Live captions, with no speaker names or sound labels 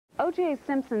Oj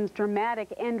Simpson's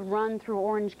dramatic end run through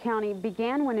Orange County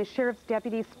began when a sheriff's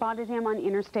deputy spotted him on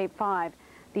Interstate 5.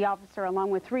 The officer,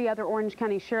 along with 3 other Orange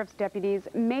County sheriff's deputies,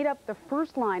 made up the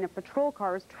first line of patrol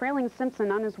cars trailing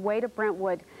Simpson on his way to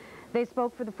Brentwood. They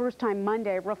spoke for the first time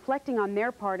Monday, reflecting on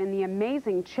their part in the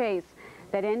amazing chase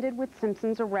that ended with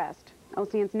Simpson's arrest.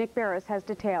 OCN's Nick Barris has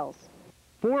details.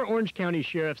 4 Orange County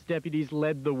sheriff's deputies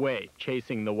led the way,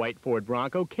 chasing the white Ford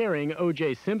Bronco carrying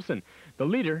Oj Simpson. The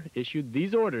leader issued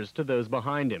these orders to those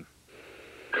behind him.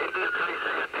 The driver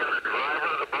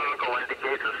of the Bronco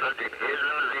indicates the subject is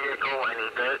in the vehicle and he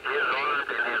is armed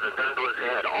and has a gun to his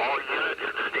head. All units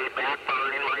stay back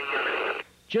behind my unit.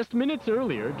 Just minutes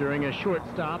earlier, during a short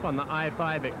stop on the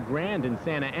I-5 at Grand in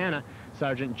Santa Ana,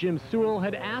 Sergeant Jim Sewell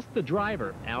had asked the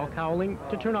driver, Al Cowling,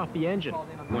 to turn off the engine.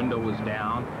 Window was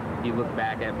down. He looked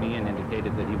back at me and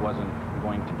indicated that he wasn't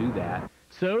going to do that.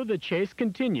 So the chase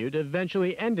continued,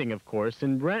 eventually ending, of course,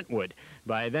 in Brentwood.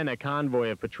 By then, a convoy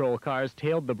of patrol cars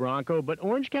tailed the Bronco, but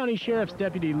Orange County Sheriff's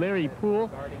Deputy Larry Poole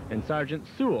and Sergeant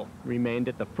Sewell remained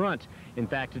at the front. In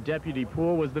fact, Deputy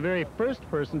Poole was the very first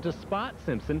person to spot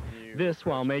Simpson, this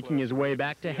while making his way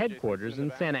back to headquarters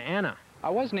in Santa Ana. I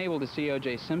wasn't able to see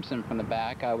Oj Simpson from the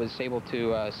back. I was able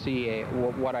to see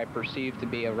what I perceived to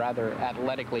be a rather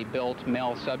athletically built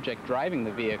male subject driving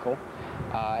the vehicle.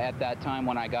 At that time,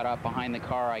 when I got up behind the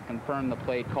car, I confirmed the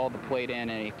plate, called the plate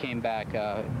in, and it came back,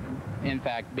 in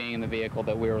fact, being the vehicle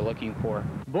that we were looking for.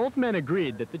 Both men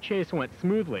agreed that the chase went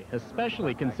smoothly,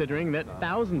 especially considering that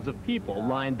thousands of people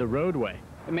lined the roadway.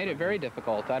 It made it very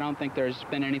difficult. I don't think there's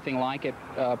been anything like it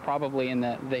probably in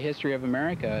the history of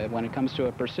America when it comes to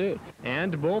a pursuit.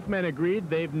 And both men agreed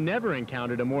they've never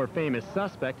encountered a more famous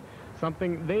suspect,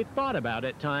 something they thought about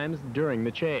at times during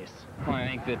the chase. Well, I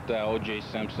think that Oj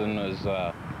Simpson is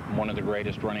one of the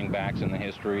greatest running backs in the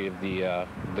history of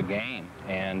the game.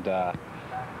 And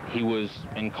he was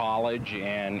in college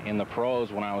and in the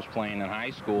pros when I was playing in high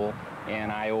school,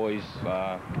 and I always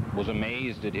was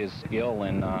amazed at his skill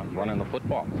in running the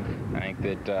football. I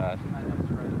think that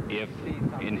if,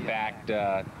 in fact,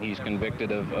 he's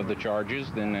convicted of the charges,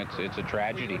 then it's a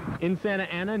tragedy. In Santa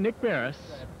Ana, Nick Barris,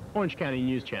 Orange County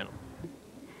News Channel.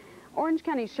 Orange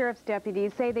County Sheriff's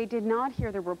deputies say they did not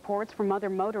hear the reports from other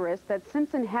motorists that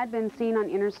Simpson had been seen on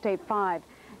Interstate 5.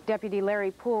 Deputy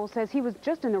Larry Poole says he was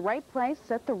just in the right place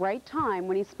at the right time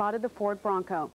when he spotted the Ford Bronco.